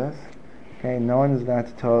trouble for this. Okay, no one is allowed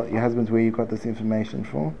to tell your husbands where you got this information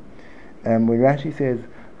from. When Rashi says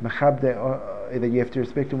that you have to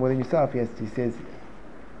respect him more than yourself, yes, he says,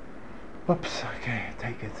 "Oops, okay,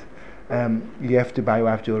 take it. You have to buy your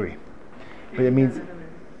wife jewelry." But it means,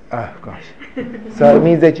 oh gosh. So it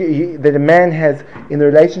means that that a man has, in the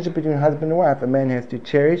relationship between husband and wife, a man has to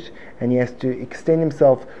cherish and he has to extend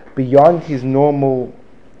himself beyond his normal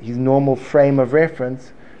his normal frame of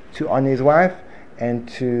reference to honor his wife and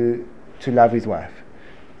to love his wife.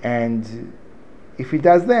 And if he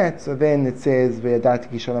does that, so then it says,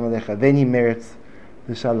 "Ve'yadati ki shalom alecha," then he merits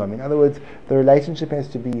the shalom. In other words, the relationship has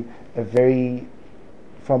to be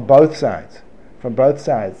from both sides. From both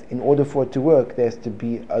sides. In order for it to work, there has to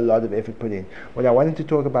be a lot of effort put in. What I wanted to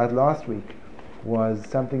talk about last week was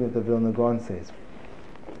something that the Vilna Gaon says.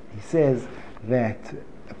 He says that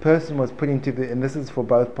a person was put into and this is for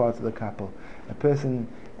both parts of the couple, a person,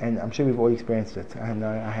 and I'm sure we've all experienced it,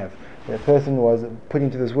 I have. A person was put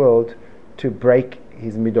into this world to break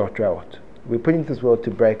his midot ra'ot. We're put into this world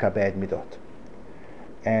to break our bad midot.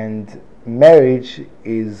 And marriage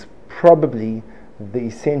is probably the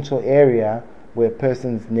essential area where a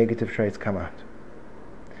person's negative traits come out.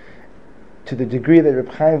 To the degree that Reb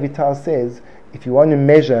Chaim Vital says, if you want to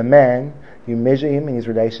measure a man, you measure him in his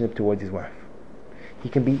relationship towards his wife. He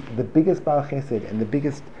can be the biggest Baal Chesed and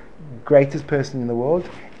the greatest person in the world,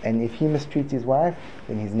 and if he mistreats his wife,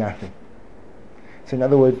 then he's nothing. So in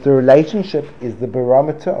other words, the relationship is the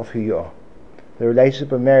barometer of who you are. The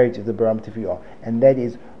relationship of marriage is the barometer of who you are. And that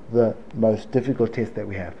is the most difficult test that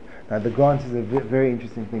we have. Now the Gaon is a very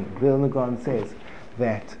interesting thing. Vilna Gaon says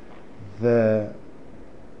that the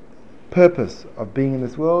purpose of being in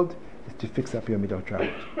this world is to fix up your midot ra'ot,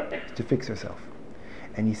 is to fix yourself.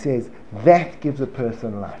 And he says that gives a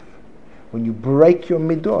person life. When you break your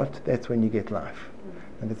midot, that's when you get life.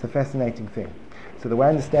 And it's a fascinating thing. So the way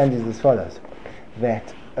I understand it is as follows,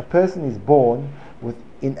 that a person is born with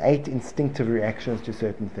innate instinctive reactions to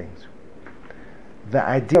certain things. The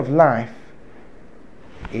idea of life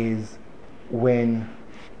is when,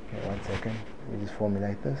 okay, one second, let me just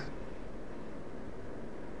formulate this.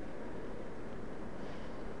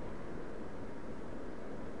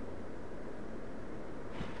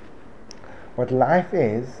 What life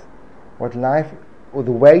is, or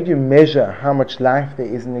the way you measure how much life there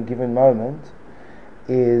is in a given moment,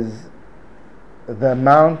 is the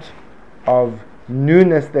amount of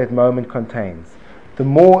newness that moment contains. The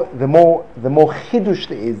more chidush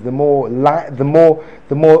there is, the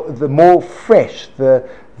more fresh,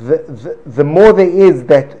 the more there is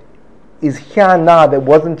that is here now that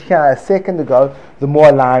wasn't here a second ago, the more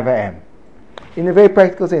alive I am. In a very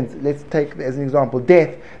practical sense, let's take as an example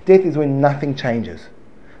death. Death is when nothing changes.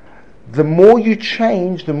 The more you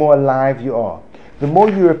change, the more alive you are. The more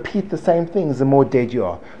you repeat the same things, the more dead you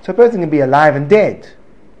are. So a person can be alive and dead.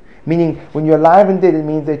 Meaning, when you're alive and dead, it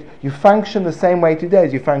means that you function the same way today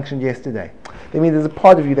as you functioned yesterday. That means there's a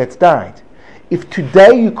part of you that's died. If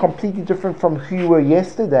today you're completely different from who you were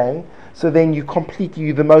yesterday, so then you're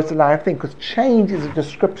the most alive thing, because change is a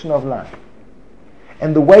description of life.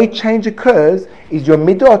 And the way change occurs is your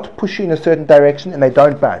midot push you in a certain direction and they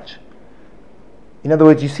don't budge. In other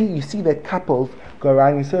words, you see that couples go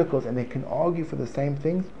around in circles and they can argue for the same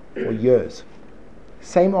things for years.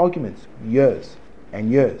 Same arguments, years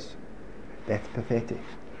and years. That's pathetic.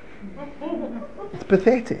 It's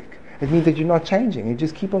pathetic. It means that you're not changing. You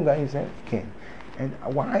just keep on going and saying, again. And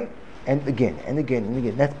why? And again, and again, and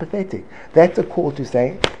again. That's pathetic. That's a call to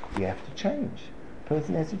say, you have to change. The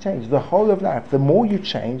person has to change. The whole of life, the more you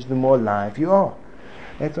change, the more alive you are.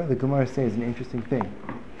 That's why the Gemara says an interesting thing.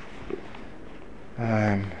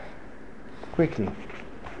 Quickly.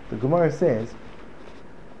 The Gemara says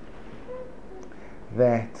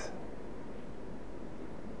that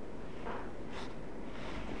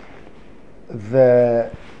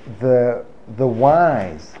the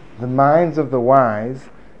wise, the minds of the wise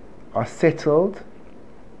are settled.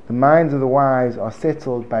 The minds of the wise are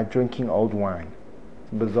settled by drinking old wine.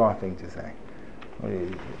 It's a bizarre thing to say.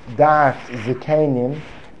 Da'at zekanim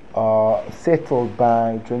are settled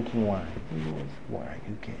by drinking wine. Wine,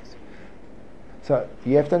 who cares? So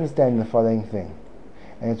you have to understand the following thing,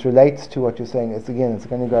 and it relates to what you're saying. It's going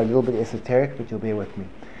to go a little bit esoteric, but you'll bear with me.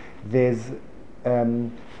 There's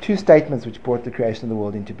two statements which brought the creation of the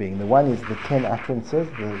world into being. The one is the 10 utterances,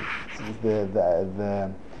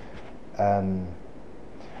 the Asera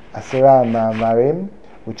Ma'amarim,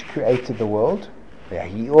 which created the world,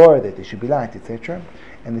 that there should be light, etc.,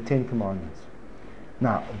 and the 10 commandments.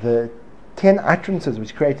 Now, the 10 utterances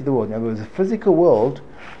which created the world, in other words, the physical world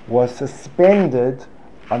was suspended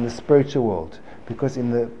on the spiritual world, because in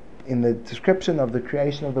the description of the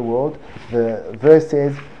creation of the world, the verse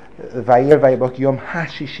says, Vayer Vayibok Yom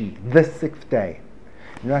Hashishi, the 6th day.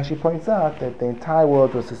 And Rashi points out that the entire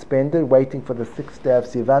world was suspended, waiting for the 6th day of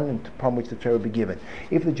Sivan, upon which the Torah would be given.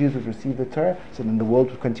 If the Jews would receive the Torah, so then the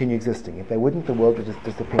world would continue existing. If they wouldn't, the world would just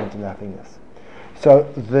disappear into nothingness. So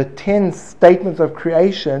the 10 statements of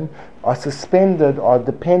creation are suspended or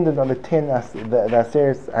dependent on the 10 the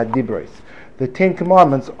Aseres Adibros. The 10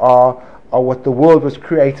 Commandments are what the world was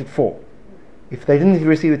created for. If they didn't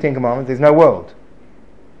receive the 10 Commandments, there's no world.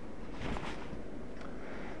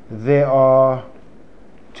 There are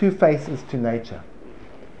two faces to nature.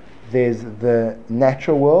 There's the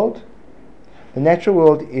natural world. The natural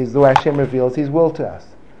world is the way Hashem reveals His will to us.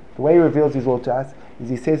 The way He reveals His will to us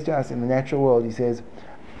is He says to us in the natural world, He says,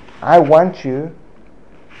 I want you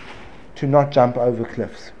to not jump over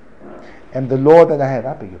cliffs. And the law that I have,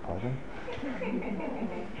 I beg your pardon.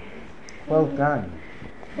 Well done.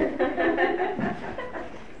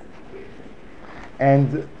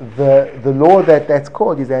 And the law that's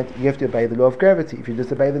called is that you have to obey the law of gravity. If you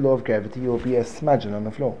disobey the law of gravity, you'll be a smudgeon on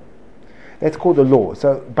the floor. That's called a law.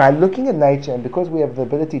 So by looking at nature, and because we have the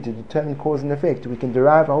ability to determine cause and effect, we can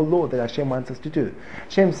derive a whole law that Hashem wants us to do.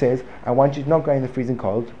 Hashem says, I want you to not go in the freezing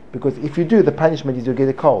cold, because if you do, the punishment is you'll get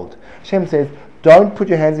a cold. Hashem says, don't put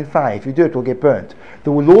your hands in fire. If you do, it will get burnt. The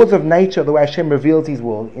laws of nature, the way Hashem reveals His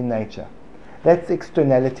will in nature. That's the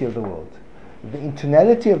externality of the world. The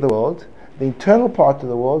internality of the world, the internal part of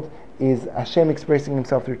the world, is Hashem expressing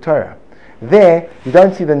Himself through Torah. There, you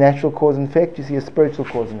don't see the natural cause and effect, you see a spiritual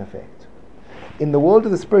cause and effect. In the world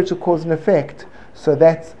of the spiritual cause and effect, so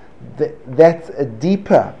that's a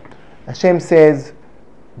deeper. Hashem says,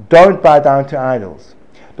 don't bow down to idols.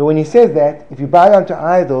 But when He says that, if you bow down to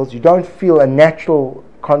idols, you don't feel a natural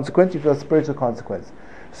consequence, you feel a spiritual consequence.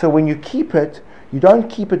 So when you keep it, you don't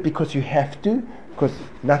keep it because you have to, because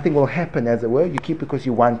nothing will happen, as it were. You keep it because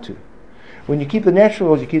you want to. When you keep the natural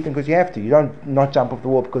laws, you keep them because you have to. You don't not jump off the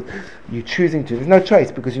wall because you're choosing to. There's no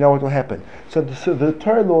choice because you know what will happen. So the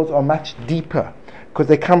Torah laws are much deeper because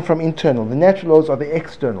they come from internal. The natural laws are the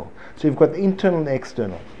external. So you've got the internal and the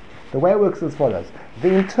external. The way it works is as follows.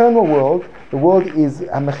 The internal world, the world is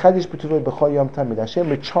Hashem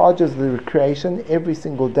recharges the creation every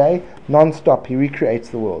single day, non-stop. He recreates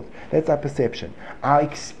the world. That's our perception. Our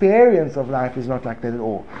experience of life is not like that at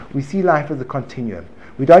all. We see life as a continuum.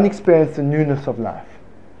 We don't experience the newness of life.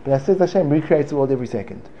 But as says Hashem recreates the world every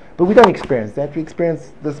second. But we don't experience that. We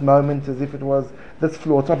experience this moment as if it was this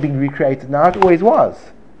floor. It's not being recreated now. It always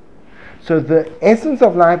was. So the essence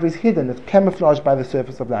of life is hidden. It's camouflaged by the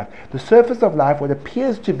surface of life. The surface of life, what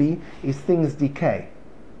appears to be, is things decay.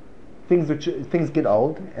 Things get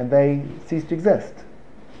old and they cease to exist.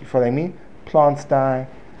 You follow me? Plants die,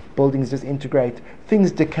 buildings disintegrate,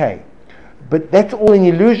 things decay. But that's all an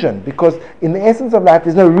illusion, because in the essence of life,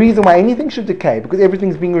 there's no reason why anything should decay, because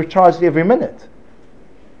everything's being recharged every minute.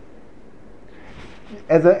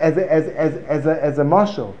 As a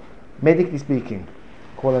marshal, medically speaking,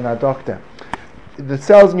 calling our doctor, the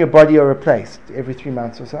cells in your body are replaced every 3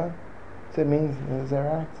 months or so. So that means, is that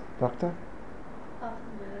right, doctor?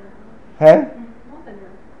 Huh?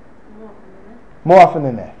 More often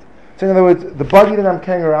than that. So in other words, the body that I'm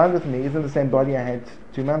carrying around with me isn't the same body I had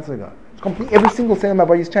 2 months ago. Every single cell in my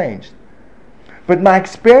body has changed. But my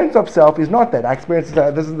experience of self is not that. I experience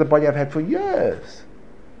that this is the body I've had for years.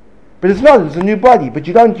 But it's not, it's a new body, but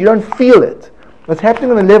you don't feel it. It's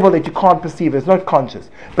happening on a level that you can't perceive. It's not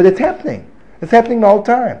conscious. But it's happening. It's happening the whole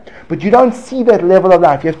time. But you don't see that level of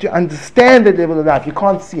life. You have to understand that level of life. You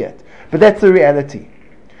can't see it. But that's the reality.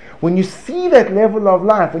 When you see that level of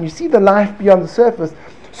life, when you see the life beyond the surface,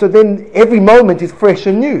 so then every moment is fresh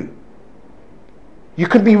and new. You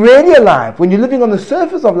could be really alive. When you're living on the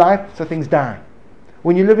surface of life, so things die.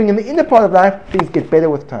 When you're living in the inner part of life, things get better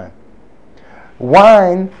with time.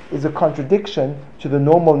 Wine is a contradiction to the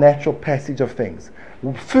normal natural passage of things.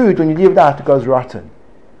 Food, when you leave it out, it goes rotten.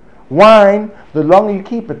 Wine, the longer you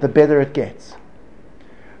keep it, the better it gets.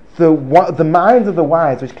 The minds of the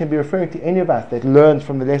wise, which can be referring to any of us that learns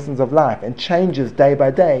from the lessons of life and changes day by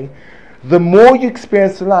day, the more you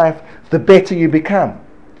experience life, the better you become.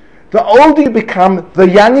 The older you become, the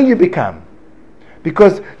younger you become.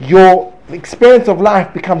 Because your experience of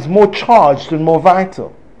life becomes more charged and more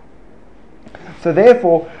vital. So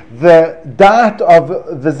therefore, the diet of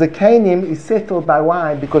the Zakanim is settled by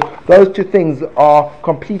wine, because those two things are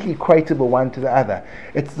completely equatable one to the other.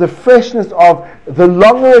 It's the freshness of the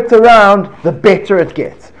longer it's around, the better it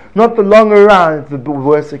gets. Not the longer around, the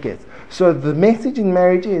worse it gets. So the message in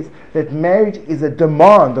marriage is that marriage is a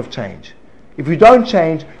demand of change. If you don't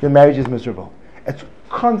change, your marriage is miserable. It's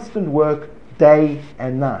constant work, day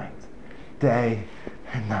and night. Day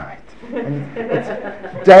and night. And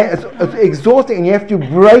it's exhausting, and you have to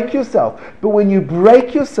break yourself. But when you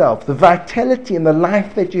break yourself, the vitality and the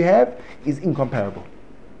life that you have is incomparable.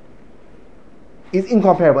 Is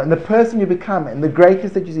incomparable. And the person you become, and the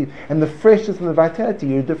greatness that you see, and the freshness and the vitality,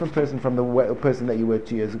 you're a different person from the person that you were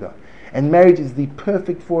 2 years ago. And marriage is the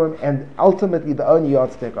perfect forum, and ultimately the only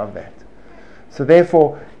yardstick of that. So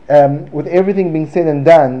therefore, with everything being said and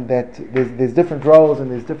done, that there's different roles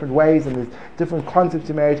and there's different ways and there's different concepts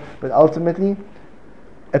to marriage, but ultimately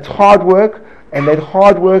it's hard work, and that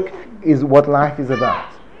hard work is what life is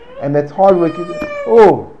about. And that hard work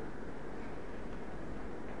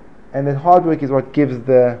is what gives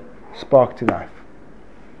the spark to life.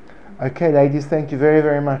 Okay, ladies, thank you very,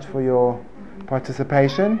 very much for your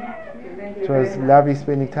participation. It was lovely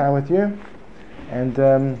spending time with you, and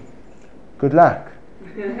good luck.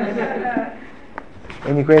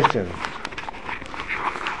 Any questions?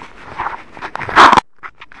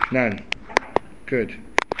 None. Good.